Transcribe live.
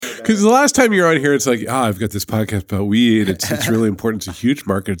Because the last time you're on here, it's like, I've got this podcast about weed. It's really important. It's a huge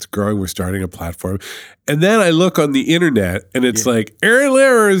market. It's growing. We're starting a platform. And then I look on the internet and it's like, Aaron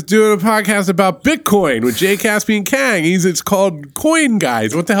Lammer is doing a podcast about Bitcoin with Jay Caspy and Kang. It's called Coin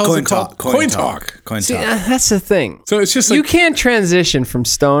Guys. What the hell is it called? Coin Talk. See, that's the thing. So it's just like, you can't transition from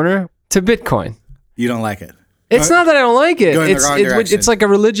stoner to Bitcoin. You don't like it. It's not that I don't like it. Going the wrong direction. It's like a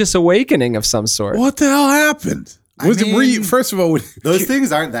religious awakening of some sort. what the hell happened? Were you, first of all, Those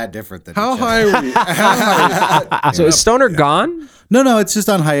things aren't that different than how each other. high were you? So is stoner gone? No, it's just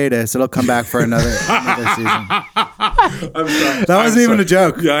on hiatus. It'll come back for another season. I'm sorry. That wasn't even a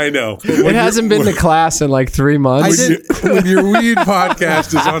joke. Yeah, I know. It hasn't been to class in like 3 months. When your weed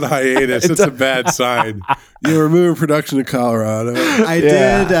podcast is on hiatus, it's a bad sign. You're moving production to Colorado. I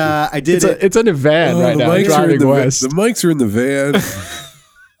did. It's in a van right now. Mics are in Driving west. the mics are in the van.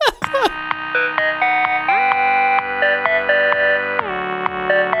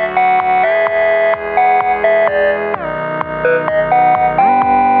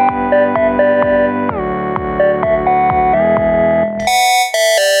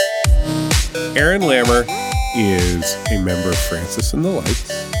 Aaron Lammer is a member of Francis and the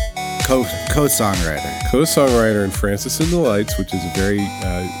Lights. Co-songwriter. Co-songwriter in Francis and the Lights, which is a very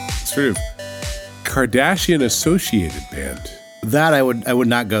sort of Kardashian-associated band. That I would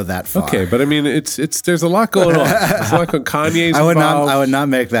not go that far. Okay, but I mean, it's there's a lot going on. There's a lot going on. Kanye's involved. I would not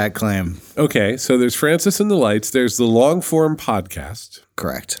make that claim. Okay, so there's Francis and the Lights. There's the long-form podcast.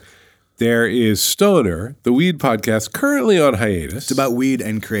 Correct. There is Stoner, the weed podcast, currently on hiatus. It's about weed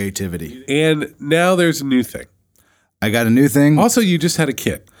and creativity. And now there's a new thing. I got a new thing. Also, you just had a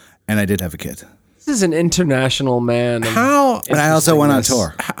kid. And I did have a kid. This is an international man. How? And I also went on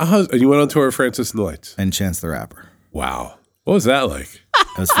tour. You went on tour with Francis and the Lights. And Chance the Rapper. Wow. What was that like?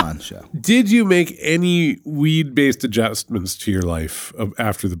 It was a fun show. Did you make any weed-based adjustments to your life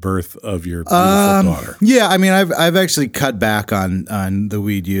after the birth of your beautiful daughter? Yeah, I mean, I've actually cut back on the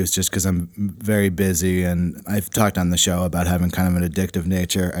weed use just because I'm very busy, and I've talked on the show about having kind of an addictive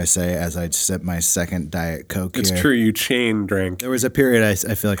nature. I say as I sip my second Diet Coke. It's true. You chain drank. There was a period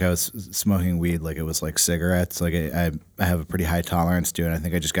I feel like I was smoking weed like it was like cigarettes. Like I have a pretty high tolerance to it. I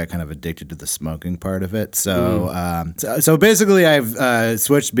think I just got kind of addicted to the smoking part of it. So so basically, I've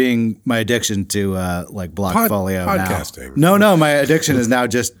switched being my addiction to like Blockfolio podcasting. now. No, my addiction is now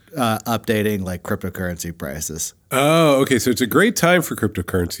just updating like cryptocurrency prices. Oh, okay. So it's a great time for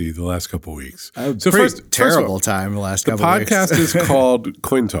cryptocurrency the last couple of weeks. So terrible time the last couple of weeks. The podcast is called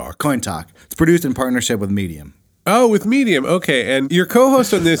Coin Talk. Coin Talk. It's produced in partnership with Medium. Oh, with Medium. Okay. And your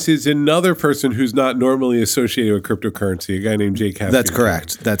co-host on this is another person who's not normally associated with cryptocurrency, a guy named Jay Caspy.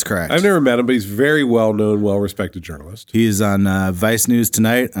 That's correct. I've never met him, but he's a very well-known, well-respected journalist. He's on Vice News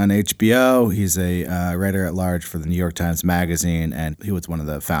Tonight on HBO. He's a writer at large for the New York Times Magazine, and he was one of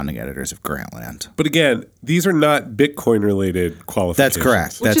the founding editors of Grantland. But again, these are not Bitcoin-related qualifications. That's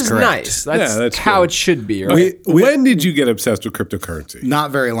correct. Which is nice. That's how it should be, right? When did you get obsessed with cryptocurrency?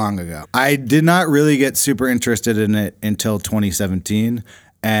 Not very long ago. I did not really get super interested in it until 2017.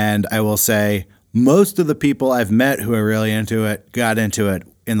 And I will say most of the people I've met who are really into it got into it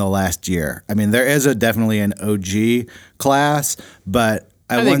in the last year. I mean, there is definitely an OG class, but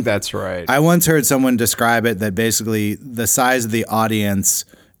I think that's right. I once heard someone describe it that basically the size of the audience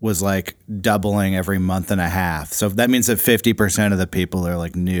was like doubling every month and a half. So that means that 50% of the people are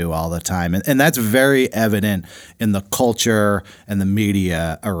like new all the time. And that's very evident in the culture and the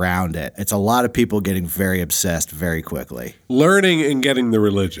media around it. It's a lot of people getting very obsessed very quickly. Learning and getting the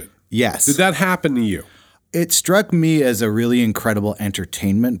religion. Yes. Did that happen to you? It struck me as a really incredible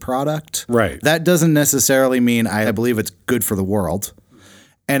entertainment product. Right. That doesn't necessarily mean I believe it's good for the world.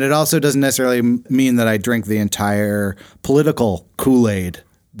 And it also doesn't necessarily mean that I drink the entire political Kool-Aid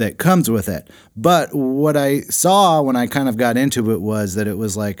that comes with it. But what I saw when I kind of got into it was that it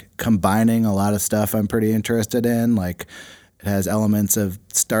was like combining a lot of stuff I'm pretty interested in. Like it has elements of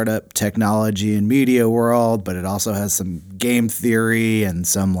startup technology and media world, but it also has some game theory and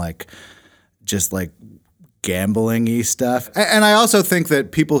some like just like gambling-y stuff. And I also think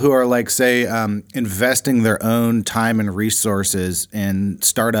that people who are like, say, investing their own time and resources in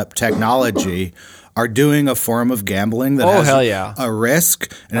startup technology are doing a form of gambling that has a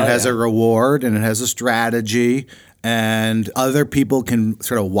risk and it has a reward and it has a strategy, and other people can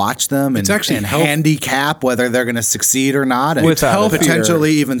sort of watch them and handicap whether they're going to succeed or not, and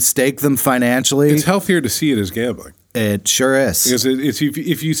potentially even stake them financially. It's healthier to see it as gambling. It sure is. Because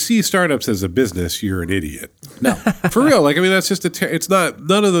if you see startups as a business, you're an idiot. No. For real. Like, I mean, that's just it's not,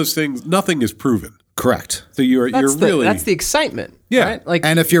 none of those things, nothing is proven. Correct. So you're really that's the excitement. Yeah. Right? Like,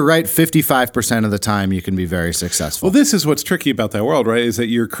 And if you're right 55% of the time, you can be very successful. Well, this is what's tricky about that world, right? Is that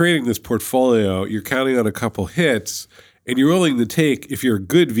you're creating this portfolio, you're counting on a couple hits, and you're willing to take, if you're a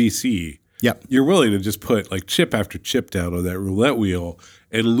good VC, Yep. you're willing to just put like chip after chip down on that roulette wheel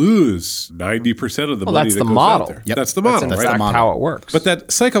and lose 90% of the money that's that the goes model. out there. Yep. That's the model, that's right? in fact how it works. But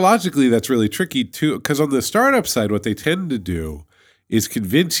that psychologically, that's really tricky too, because on the startup side, what they tend to do is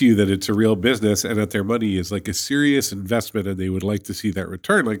convince you that it's a real business and that their money is like a serious investment and they would like to see that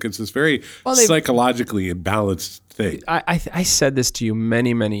return. Like it's this very psychologically imbalanced thing. I said this to you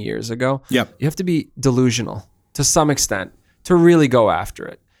many, many years ago. Yep. You have to be delusional to some extent to really go after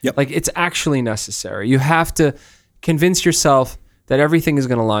it. Yep. Like it's actually necessary. You have to convince yourself that everything is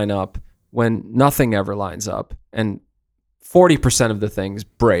going to line up when nothing ever lines up and 40% of the things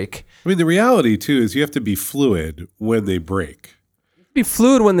break. I mean, the reality too is you have to be fluid when they break. Be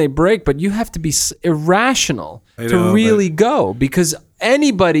fluid when they break, but you have to be irrational to really go, because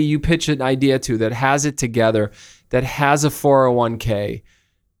anybody you pitch an idea to that has it together, that has a 401k,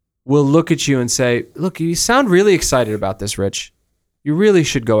 will look at you and say, look, you sound really excited about this, Rich. You really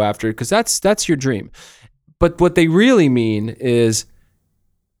should go after it because that's your dream. But what they really mean is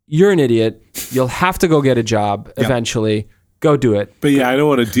you're an idiot. You'll have to go get a job eventually. Go do it. But yeah, I don't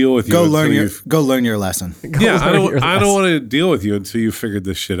want to deal with you. Go learn your lesson. I don't want to deal with you until you figured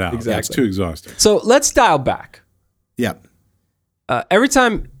this shit out. Exactly. It's too exhausting. So let's dial back. Yep. Every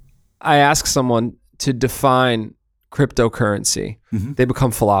time I ask someone to define cryptocurrency, they become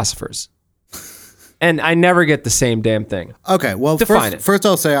philosophers. And I never get the same damn thing. Okay, well, first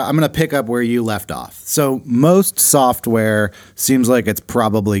I'll say I'm going to pick up where you left off. So most software seems like it's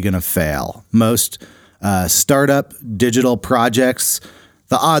probably going to fail. Most startup digital projects,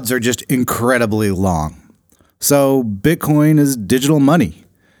 the odds are just incredibly long. So Bitcoin is digital money.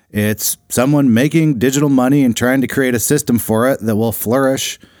 It's someone making digital money and trying to create a system for it that will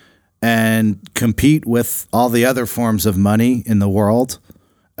flourish and compete with all the other forms of money in the world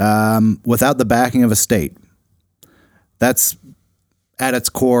without the backing of a state. That's at its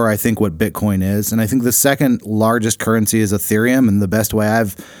core, I think, what Bitcoin is. And I think the second largest currency is Ethereum. And the best way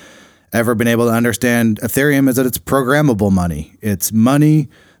I've ever been able to understand Ethereum is that it's programmable money. It's money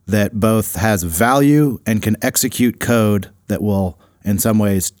that both has value and can execute code that will, in some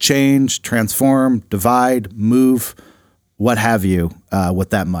ways, change, transform, divide, move, what have you,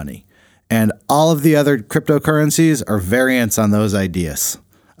 with that money. And all of the other cryptocurrencies are variants on those ideas.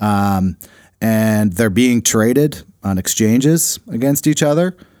 And they're being traded on exchanges against each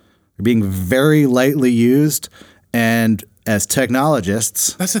other. They're being very lightly used. And as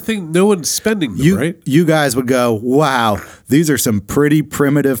technologists, that's the thing. No one's spending them, right? You guys would go, wow, these are some pretty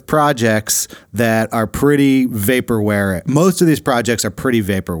primitive projects that are pretty vaporware. Most of these projects are pretty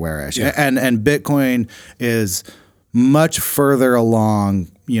vaporware-ish. Yeah. And Bitcoin is much further along,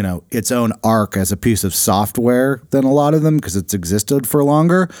 its own arc as a piece of software than a lot of them because it's existed for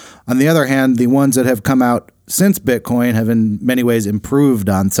longer. On the other hand, the ones that have come out since Bitcoin have in many ways improved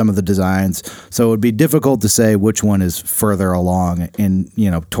on some of the designs. So it would be difficult to say which one is further along in,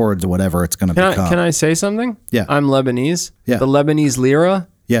 towards whatever it's going to become. Can I say something? Yeah. I'm Lebanese. Yeah. The Lebanese lira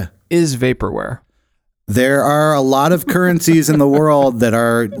yeah. is vaporware. There are a lot of currencies in the world that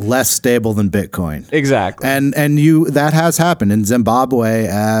are less stable than Bitcoin. Exactly. And that has happened in Zimbabwe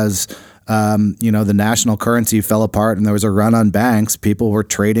as the national currency fell apart and there was a run on banks. People were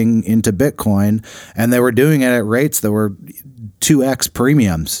trading into Bitcoin and they were doing it at rates that were 2x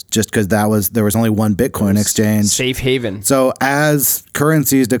premiums just because there was only one Bitcoin exchange. Safe haven. So as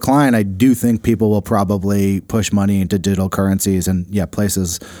currencies decline, I do think people will probably push money into digital currencies and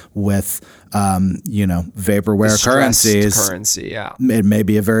places with vaporware currency. Yeah. It may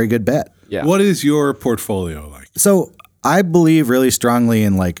be a very good bet. Yeah. What is your portfolio like? So I believe really strongly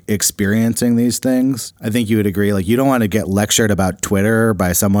in experiencing these things. I think you would agree. You don't want to get lectured about Twitter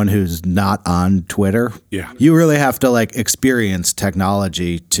by someone who's not on Twitter. Yeah. You really have to experience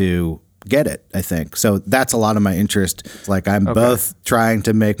technology to get it, I think. So that's a lot of my interest. I'm both trying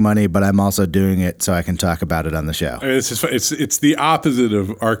to make money, but I'm also doing it so I can talk about it on the show. I mean, it's the opposite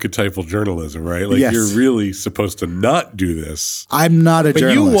of archetypal journalism, right? Yes. You're really supposed to not do this. I'm not a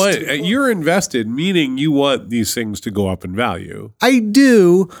journalist. But you're invested, meaning you want these things to go up in value. I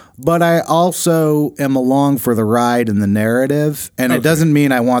do, but I also am along for the ride in the narrative. And it doesn't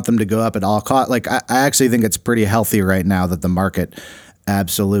mean I want them to go up at all costs. I actually think it's pretty healthy right now that the market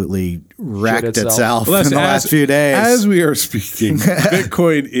absolutely wrecked itself in the last few days. As we are speaking,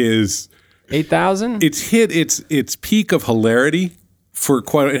 Bitcoin is 8,000. It's hit its peak of hilarity for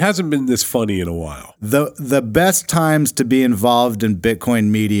quite. It hasn't been this funny in a while. The best times to be involved in Bitcoin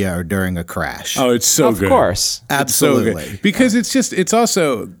media are during a crash. Oh, it's so good. Of course. Absolutely. It's so good. Because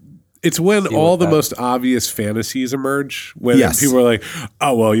it's when all the most obvious fantasies emerge. When people are like,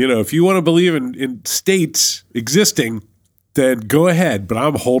 oh, well, if you want to believe in states existing, then go ahead, but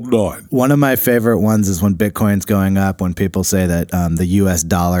I'm holding on. One of my favorite ones is when Bitcoin's going up, when people say that the U.S.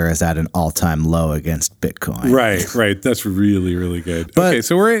 dollar is at an all-time low against Bitcoin. Right. That's really, really good. Okay,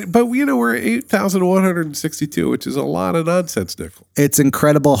 so we're at 8,162, which is a lot of nonsense, Nickel. It's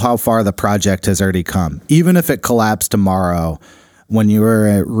incredible how far the project has already come. Even if it collapsed tomorrow, when you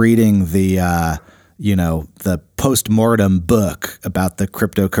were reading the post-mortem book about the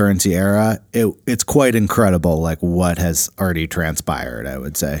cryptocurrency era, it's quite incredible, like what has already transpired, I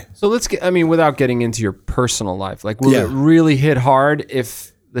would say. So without getting into your personal life, like will it really hit hard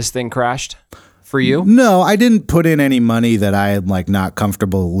if this thing crashed for you? No, I didn't put in any money that I am like not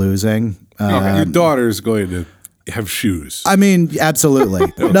comfortable losing. Your daughter's going to have shoes. I mean,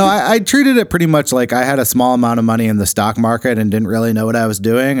 absolutely. No, I treated it pretty much like I had a small amount of money in the stock market and didn't really know what I was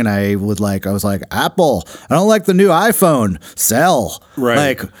doing. And I was like, Apple, I don't like the new iPhone, sell. Right.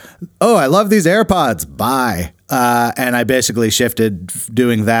 Like, oh, I love these AirPods, buy. And I basically shifted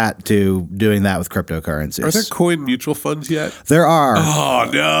doing that to doing that with cryptocurrencies. Are there coin mutual funds yet? There are. Oh,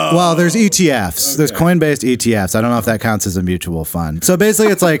 no. Well, there's ETFs. Okay. There's coin-based ETFs. I don't know if that counts as a mutual fund. So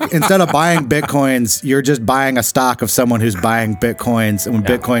basically, it's like instead of buying Bitcoins, you're just buying a stock of someone who's buying Bitcoins. And when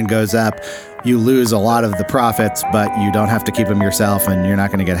Bitcoin goes up, you lose a lot of the profits, but you don't have to keep them yourself and you're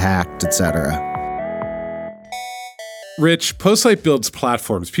not going to get hacked, etc. Rich, Postlight builds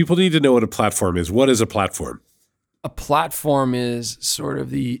platforms. People need to know what a platform is. What is a platform? A platform is sort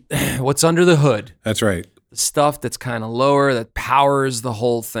of the what's under the hood. That's right. The stuff that's kind of lower that powers the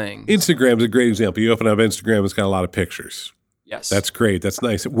whole thing. Instagram's a great example. You open up Instagram, it's got a lot of pictures. Yes. That's great. That's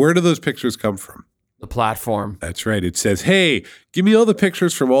nice. Where do those pictures come from? The platform. That's right. It says, hey, give me all the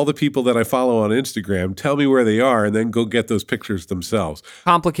pictures from all the people that I follow on Instagram. Tell me where they are, and then go get those pictures themselves.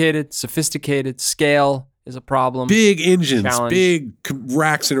 Complicated, sophisticated, scale is a problem. Big engines, challenge. Big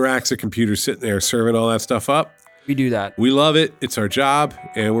racks and racks of computers sitting there serving all that stuff up. We do that. We love it. It's our job,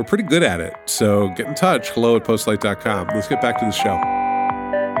 and we're pretty good at it. So get in touch. hello@postlight.com. Let's get back to the show.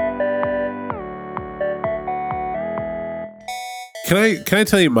 Can I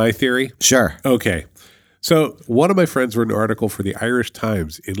tell you my theory? Sure. Okay. So one of my friends wrote an article for the Irish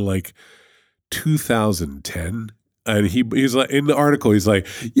Times in like 2010. And he's like, in the article, he's like,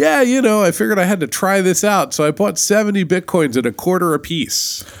 yeah, I figured I had to try this out. So I bought 70 Bitcoins at $0.25 a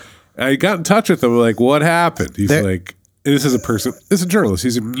piece. I got in touch with him. Like, what happened? He's like, this is a journalist.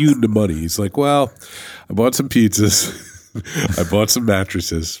 He's immune to money. He's like, well, I bought some pizzas. I bought some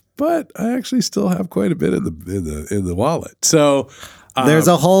mattresses, but I actually still have quite a bit in the wallet. So there's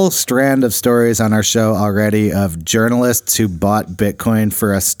a whole strand of stories on our show already of journalists who bought Bitcoin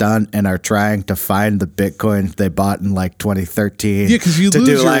for a stunt and are trying to find the Bitcoin they bought in like 2013. Yeah, because you to lose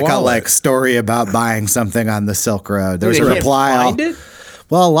do your like wallet. a story about buying something on the Silk Road. There's a They reply. can't find it?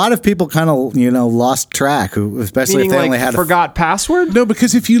 Well, a lot of people kind of, lost track, especially Meaning if they like only had forgot password? No,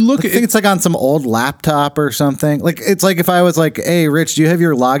 because if you look I think it's like on some old laptop or something. Like it's like if I was like, "Hey, Rich, do you have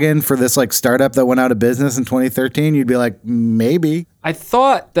your login for this like startup that went out of business in 2013?" You'd be like, "Maybe." I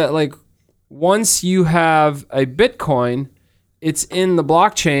thought that like once you have a Bitcoin, it's in the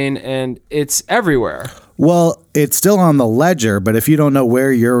blockchain and it's everywhere. Well, it's still on the ledger, but if you don't know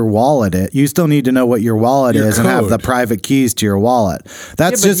where your wallet is, you still need to know what your wallet is and have the private keys to your wallet.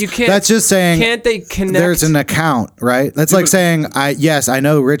 That's just saying. Can't they connect? There's an account, right? That's like saying, I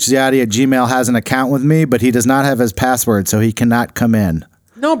know Rich Ziadi at Gmail has an account with me, but he does not have his password, so he cannot come in.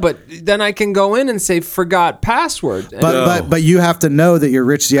 No, but then I can go in and say forgot password. But you have to know that you're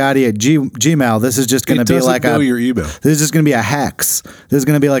Rich Ziadi at Gmail. This is just going to be like your email. This is just going to be a hex. This is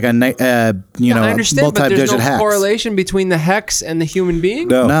going to be like a I understand, but there's no hex. correlation between the hex and the human being.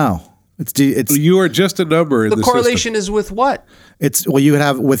 No. It's you are just a number in the correlation system. is with what? You would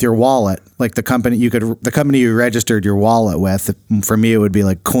have with your wallet, like the company you registered your wallet with. For me, it would be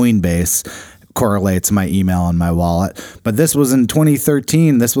like Coinbase. Correlates my email and my wallet, but this was in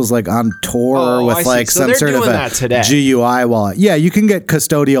 2013. This was like on tour with like some sort of a GUI wallet. Yeah, you can get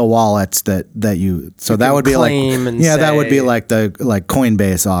custodial wallets that you. So that would be like that would be like the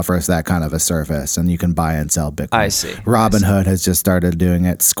Coinbase offers that kind of a service, and you can buy and sell Bitcoin. I see. Robinhood has just started doing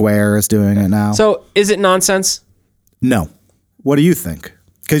it. Square is doing it now. So is it nonsense? No. What do you think?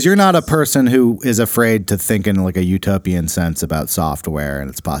 Because you're not a person who is afraid to think in like a utopian sense about software and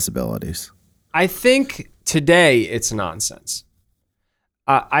its possibilities. I think today it's nonsense.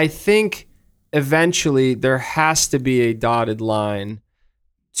 I think eventually there has to be a dotted line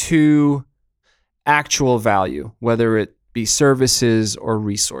to actual value, whether it be services or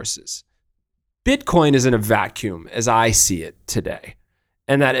resources. Bitcoin is in a vacuum as I see it today.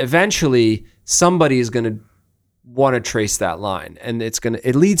 And that eventually somebody is going to want to trace that line. And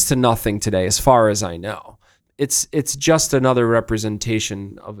it leads to nothing today, as far as I know. It's just another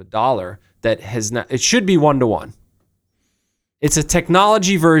representation of a dollar that has not, it should be 1-to-1. It's a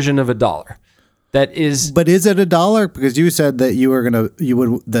technology version of a dollar that is. But is it a dollar? Because you said that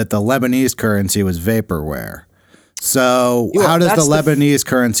that the Lebanese currency was vaporware. So how does the Lebanese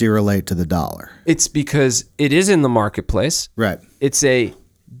currency relate to the dollar? It's because it is in the marketplace. Right. It's a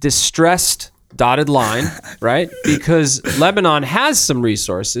distressed dotted line, right? Because Lebanon has some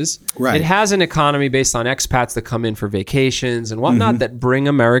resources. Right. It has an economy based on expats that come in for vacations and whatnot that bring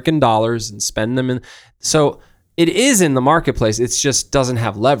American dollars and spend them in. So it is in the marketplace. It just doesn't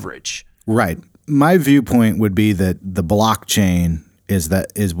have leverage. Right. My viewpoint would be that the blockchain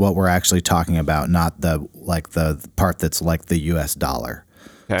is what we're actually talking about, not the part that's like the US dollar.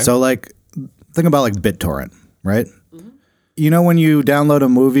 Okay. So think about like BitTorrent, right? Mm-hmm. You know when you download a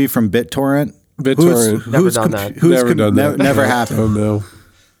movie from BitTorrent? Never done that. Never happened. Oh no.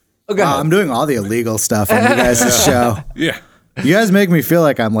 Okay. I'm doing all the illegal stuff on you guys' show. Yeah. You guys make me feel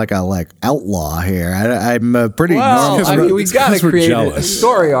like I'm like a outlaw here. I'm a pretty well, normal. we got to create a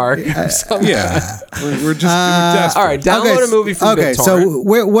story arc. Yeah. We're just desperate. All right, download a movie from Okay,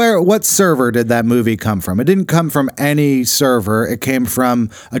 BitTorrent. so what server did that movie come from? It didn't come from any server. It came from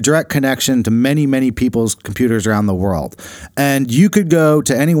a direct connection to many, many people's computers around the world. And you could go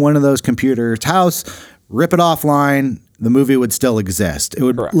to any one of those computers' house, rip it offline. The movie would still exist. It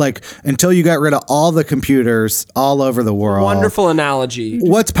would until you got rid of all the computers all over the world. Wonderful analogy.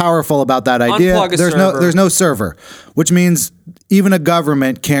 What's powerful about that idea? Unplug a server. There's no server, which means even a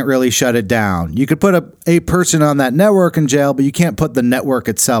government can't really shut it down. You could put a person on that network in jail, but you can't put the network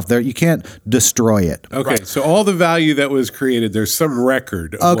itself there. You can't destroy it. Okay, so all the value that was created, there's some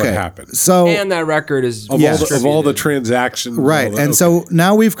record of what happened. So and that record is of all the transactions. Right. So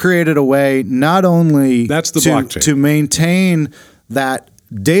now we've created a way not only that's the blockchain. To maintain that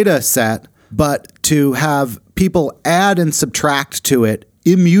data set, but to have people add and subtract to it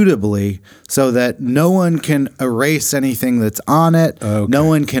immutably so that no one can erase anything that's on it. Okay. No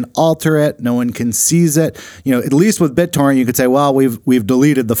one can alter it. No one can seize it. At least with BitTorrent, you could say, well, we've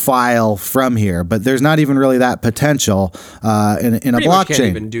deleted the file from here, but there's not even really that potential in a blockchain. Can't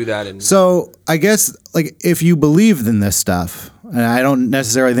even do that. So I guess if you believe in this stuff, and I don't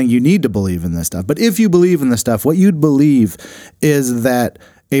necessarily think you need to believe in this stuff, but if you believe in this stuff, what you'd believe is that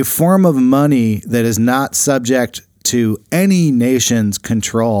a form of money that is not subject to any nation's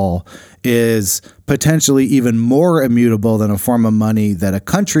control is potentially even more immutable than a form of money that a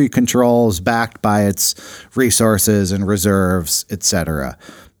country controls, backed by its resources and reserves, etc.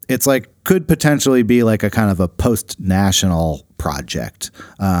 It's could potentially be a kind of a post-national project,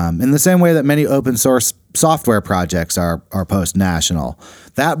 in the same way that many open source software projects are post-national.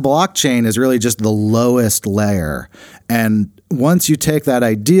 That blockchain is really just the lowest layer. And once you take that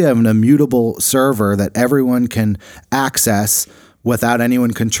idea of an immutable server that everyone can access without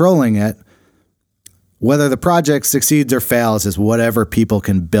anyone controlling it, whether the project succeeds or fails is whatever people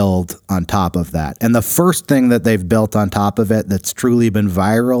can build on top of that. And the first thing that they've built on top of it that's truly been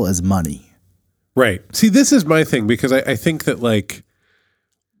viral is money. Right. See, this is my thing, because I think that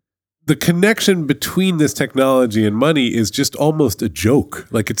the connection between this technology and money is just almost a joke.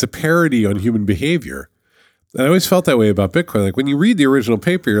 It's a parody on human behavior. And I always felt that way about Bitcoin. When you read the original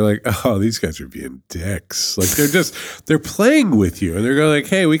paper, you're like, oh, these guys are being dicks. They're playing with you. And they're going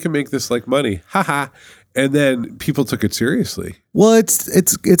hey, we can make this money. Ha ha. And then people took it seriously. Well,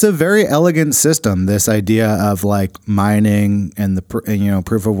 it's a very elegant system, this idea of mining and the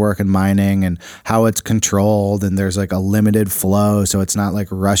proof of work and mining and how it's controlled, and there's a limited flow, so it's not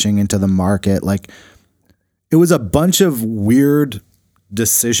rushing into the market. It was a bunch of weird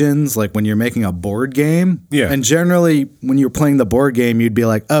decisions, when you're making a board game. Yeah. And generally when you're playing the board game, you'd be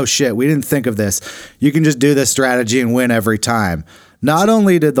like, oh shit, we didn't think of this. You can just do this strategy and win every time. Not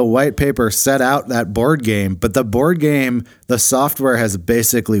only did the white paper set out that board game, but the board game, the software has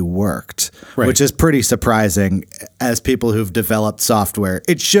basically worked, which is pretty surprising as people who've developed software.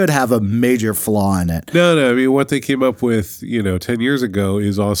 It should have a major flaw in it. No. I mean, what they came up with, 10 years ago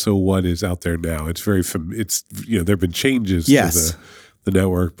is also what is out there now. It's very, there have been changes to the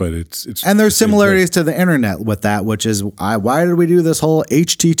network, but it's and there's similarities to the internet with that, which is why did we do this whole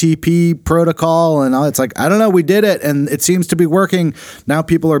HTTP protocol and all? It's I don't know, we did it and it seems to be working. Now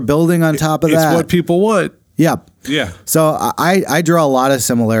people are building on top of that. It's what people want. Yep. Yeah. So I draw a lot of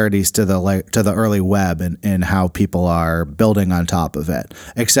similarities to the early web and how people are building on top of it,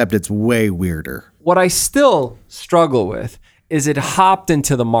 except it's way weirder. What I still struggle with is it hopped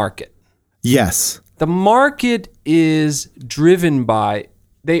into the market. Yes. The market is driven by,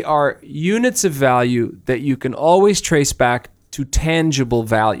 they are units of value that you can always trace back to tangible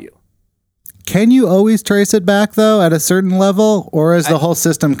value. Can you always trace it back though at a certain level, or is the whole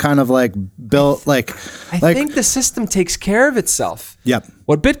system kind of like built I think the system takes care of itself. Yep.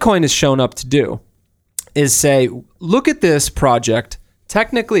 What Bitcoin has shown up to do is say, look at this project.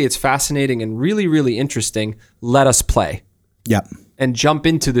 Technically, it's fascinating and really, really interesting. Let us play. Yep. And jump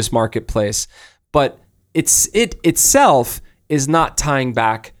into this marketplace. But it itself is not tying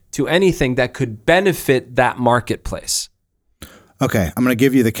back to anything that could benefit that marketplace. Okay, I'm going to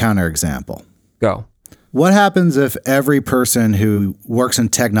give you the counterexample. Go. What happens if every person who works in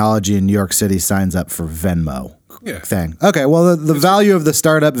technology in New York City signs up for Venmo thing? Okay, well, the value of the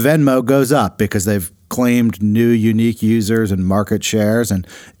startup Venmo goes up because they've claimed new unique users and market shares. And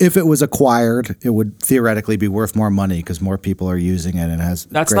if it was acquired, it would theoretically be worth more money because more people are using it and has.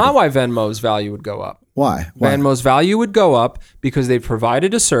 That's not why Venmo's value would go up. Why? Venmo's value would go up because they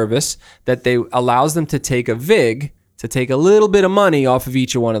provided a service that allows them to take a VIG, to take a little bit of money off of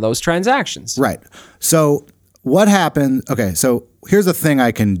each one of those transactions. Right. So what happened? Okay, so here's the thing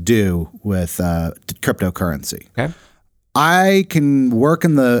I can do with cryptocurrency. Okay. I can work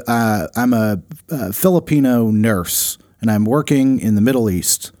in I'm a Filipino nurse, and I'm working in the Middle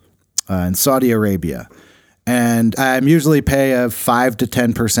East, in Saudi Arabia. And I usually pay a 5 to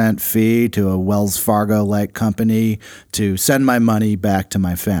 10% fee to a Wells Fargo-like company to send my money back to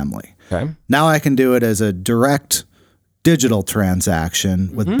my family. Okay. Now I can do it as a direct digital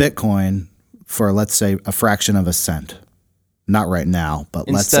transaction with Bitcoin for, let's say, a fraction of a cent. Not right now, but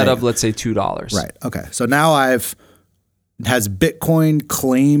instead of, let's say, $2. Right. Okay. So now has Bitcoin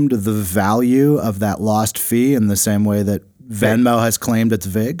claimed the value of that lost fee in the same way that Venmo has claimed its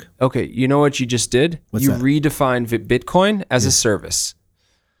VIG? Okay. You know what you just did? What's you that? redefined Bitcoin as a service.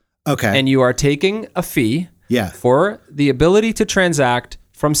 Okay. And you are taking a fee Yeah. for the ability to transact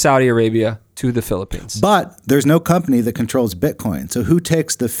from Saudi Arabia to the Philippines. But there's no company that controls Bitcoin. So who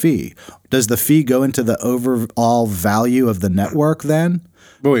takes the fee? Does the fee go into the overall value of the network then?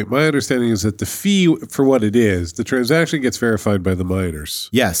 But wait, my understanding is that the fee for what it is, the transaction gets verified by the miners.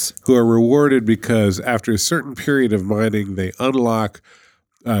 Yes. Who are rewarded because after a certain period of mining, they unlock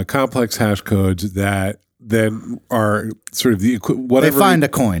complex hash codes that then are sort of the whatever. They find a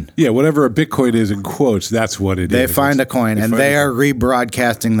coin. Yeah, whatever a Bitcoin is in quotes, that's what it is. They find a coin, and they are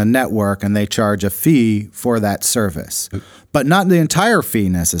rebroadcasting the network, and they charge a fee for that service. But not the entire fee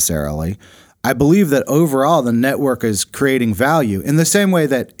necessarily. I believe that overall the network is creating value in the same way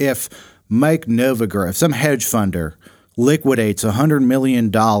that if Mike Novogratz, if some hedge funder liquidates $100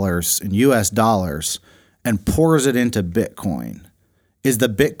 million in US dollars and pours it into Bitcoin, is the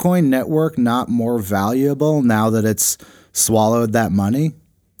Bitcoin network not more valuable now that it's swallowed that money?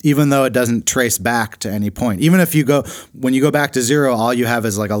 Even though it doesn't trace back to any point. Even if when you go back to zero, all you have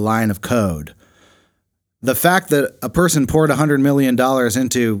is like a line of code. The fact that a person poured $100 million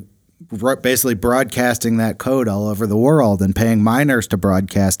into basically broadcasting that code all over the world and paying miners to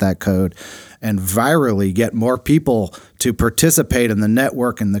broadcast that code and virally get more people to participate in the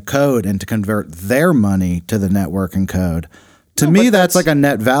network and the code and to convert their money to the network and code. To me, that's like a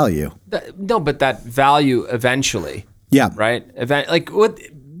net value. But that value eventually. Yeah. Right? What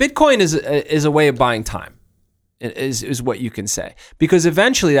Bitcoin is a way of buying time. Is what you can say. Because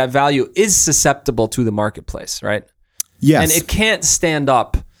eventually that value is susceptible to the marketplace, right? Yes. And it can't stand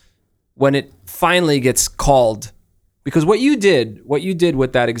up when it finally gets called. Because what you did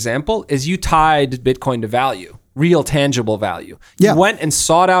with that example is you tied Bitcoin to value, real tangible value. Yeah. You went and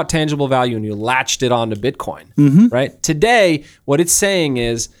sought out tangible value and you latched it onto Bitcoin, right? Today, what it's saying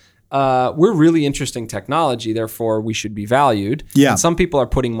is, we're really interesting technology, therefore we should be valued. Yeah. And some people are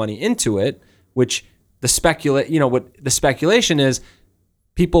putting money into it, which what the speculation is,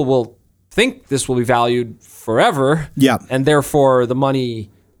 people will think this will be valued forever. Yeah. And therefore the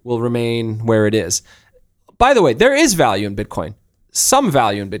money will remain where it is. By the way, there is value in Bitcoin. Some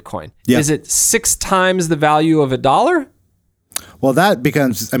value in Bitcoin. Yeah. Is it 6 times the value of $1? Well, that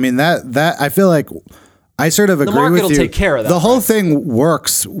becomes, that I feel like I sort of agree with you. The market will take care of that. The whole thing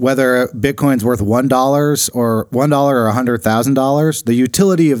works whether Bitcoin's worth $1 or $100,000. The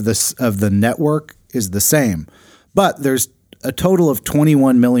utility of the network is the same, but there's a total of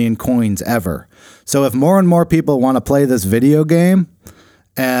 21 million coins ever. So if more and more people want to play this video game,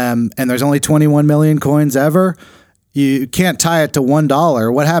 and there's only 21 million coins ever, you can't tie it to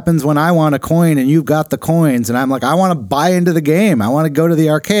 $1. What happens when I want a coin and you've got the coins and I'm like, I want to buy into the game. I want to go to the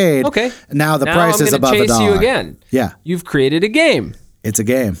arcade. Okay. Now the price is above $1. I'm going to chase you again. Yeah. You've created a game. It's a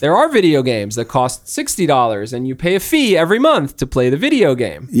game. There are video games that cost $60 and you pay a fee every month to play the video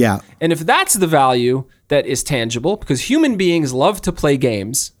game. Yeah. And if that's the value that is tangible, because human beings love to play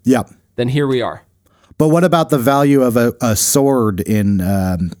games, then here we are. But what about the value of a sword in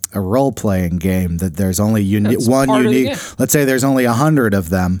a role-playing game that there's only one unique, let's say there's only 100 of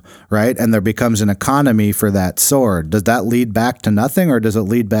them, right? And there becomes an economy for that sword. Does that lead back to nothing or does it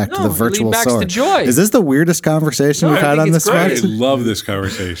lead back to the virtual sword? It leads back to joy. Is this the weirdest conversation we've had on this I love this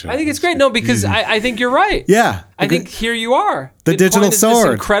conversation. I think it's great. No, because I think you're right. Yeah. I think here you are. The digital is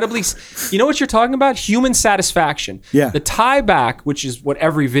sword. Incredibly, you know what you're talking about? Human satisfaction. Yeah. The tie back, which is what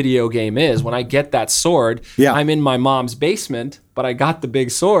every video game is. When I get that sword, I'm in my mom's basement, but I got the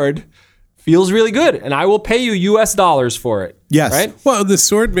big sword. Feels really good, and I will pay you US dollars for it. Yes. Right? Well, the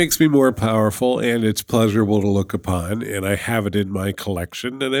sword makes me more powerful, and it's pleasurable to look upon, and I have it in my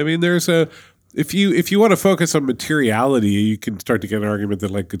collection. And I mean, there's a if you want to focus on materiality, you can start to get an argument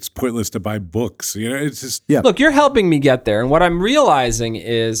that like it's pointless to buy books. You know, it's just Look, you're helping me get there, and what I'm realizing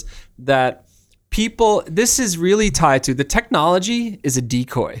is that this is really tied to the technology is a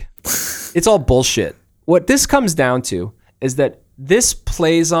decoy. It's all bullshit. What this comes down to is that this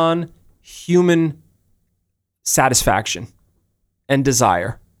plays on human satisfaction and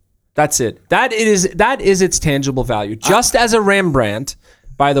desire. That's it. That is its tangible value. Just as a Rembrandt,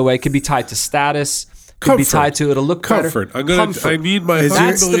 by the way, could be tied to status, could be tied to it'll look comfort. better. I need my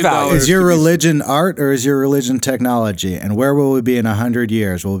That's the value. Is your religion art or is your religion technology? And where will we be in 100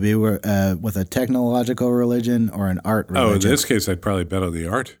 years? Will we be with a technological religion or an art religion? Oh, in this case, I'd probably bet on the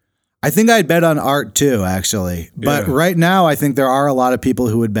art. I think I'd bet on art too, actually. But right now, I think there are a lot of people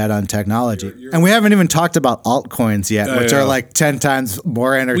who would bet on technology. And we haven't even talked about altcoins yet, which are like 10 times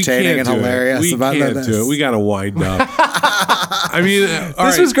more entertaining and hilarious. We can't do it. We got to wind up. I mean,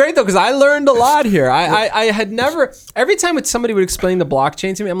 this was great though, because I learned a lot here. I had never, every time somebody would explain the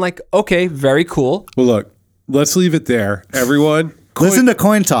blockchain to me, I'm like, okay, very cool. Well, look, let's leave it there. Everyone, listen to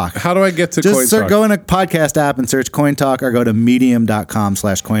Coin Talk. How do I get to Coin Talk? Go in a podcast app and search Coin Talk or go to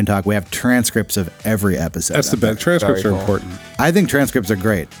medium.com/Coin Talk. We have transcripts of every episode. That's the best. Transcripts are important. I think transcripts are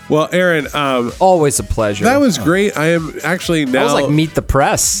great. Well, Aaron, always a pleasure. That was great. I am actually now. That was like Meet the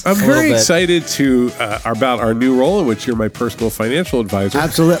Press. I'm very excited about our new role in which you're my personal financial advisor.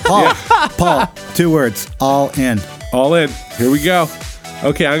 Absolutely. Paul, 2 words. All in. All in. Here we go.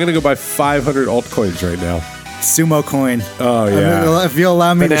 Okay, I'm going to go buy 500 altcoins right now. Sumo coin. Oh, yeah. If you'll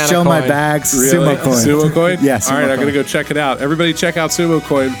allow me to show my bags, really? Sumo coin. Sumo coin? Yes. All right, I'm going to go check it out. Everybody check out Sumo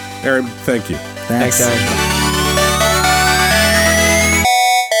coin. Aaron, thank you. Thanks, Aaron.